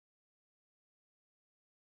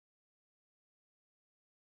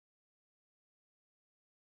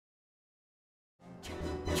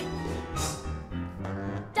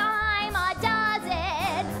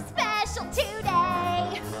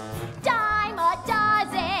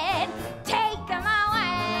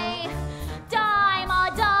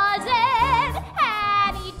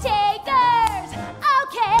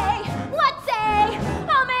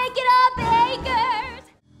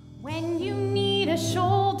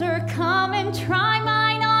come and try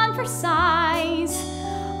mine on for size.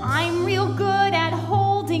 I'm real good at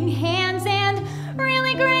holding hands and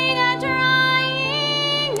really great at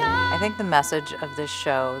drying up. I think the message of this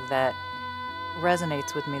show that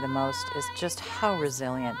resonates with me the most is just how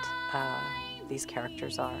resilient these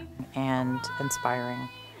characters are and inspiring.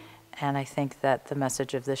 And I think that the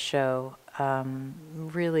message of this show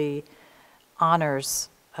really honors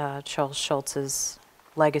Charles Schulz's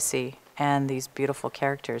legacy and these beautiful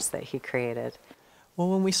characters that he created. Well,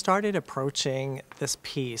 when we started approaching this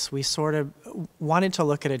piece, we sort of wanted to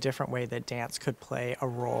look at a different way that dance could play a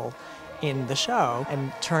role in the show,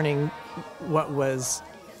 and turning what was,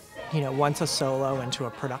 once a solo into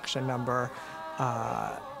a production number,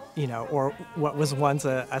 or what was once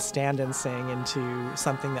a stand and sing into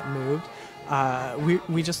something that moved.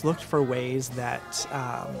 We just looked for ways that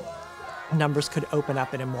numbers could open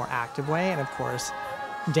up in a more active way, and of course,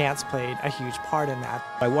 dance played a huge part in that.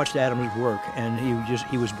 I watched Adam's work, and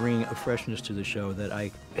he was bringing a freshness to the show that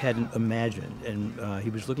I hadn't imagined, and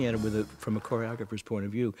he was looking at it from a choreographer's point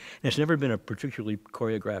of view. And it's never been a particularly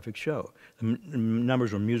choreographic show. The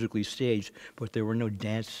numbers were musically staged, but there were no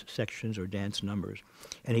dance sections or dance numbers.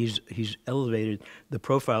 And he's elevated the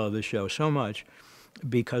profile of the show so much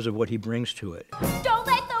because of what he brings to it. Don't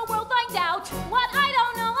let the world find out what I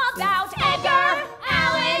don't know about Edgar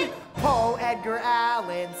Allan. Oh, Edgar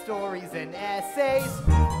Allan, stories and essays.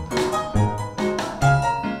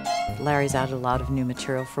 Larry's added a lot of new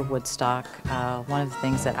material for Woodstock. One of the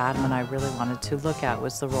things that Adam and I really wanted to look at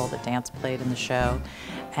was the role that dance played in the show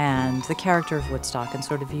and the character of Woodstock, and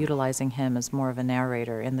sort of utilizing him as more of a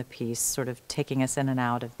narrator in the piece, sort of taking us in and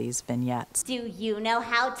out of these vignettes. Do you know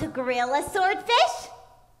how to grill a swordfish?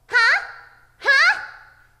 Huh? Huh?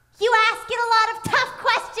 You asking a lot of tough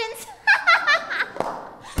questions.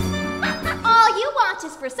 All you want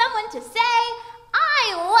is for someone to say,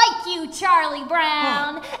 I like you, Charlie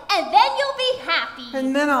Brown, and then you'll be happy.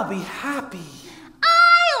 And then I'll be happy.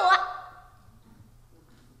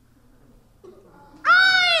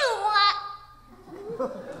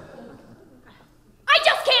 I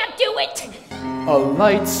just can't do it. A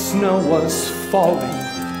light snow was falling,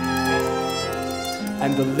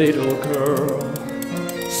 and the little girl,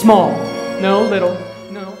 small, no little,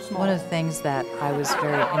 no small. One of the things that I was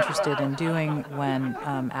very interested in doing when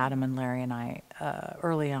Adam and Larry and I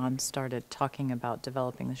early on started talking about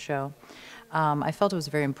developing the show, I felt it was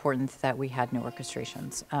very important that we had new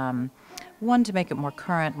orchestrations. One, to make it more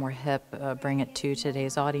current, more hip, bring it to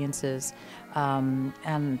today's audiences, and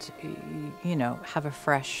have a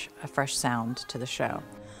fresh sound to the show.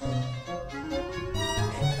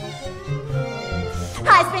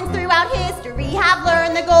 Husbands throughout history have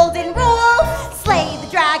learned the golden rule. Slay the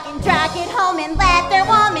dragon, drag it home, and let their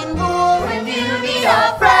woman rule. When you need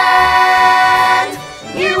a friend.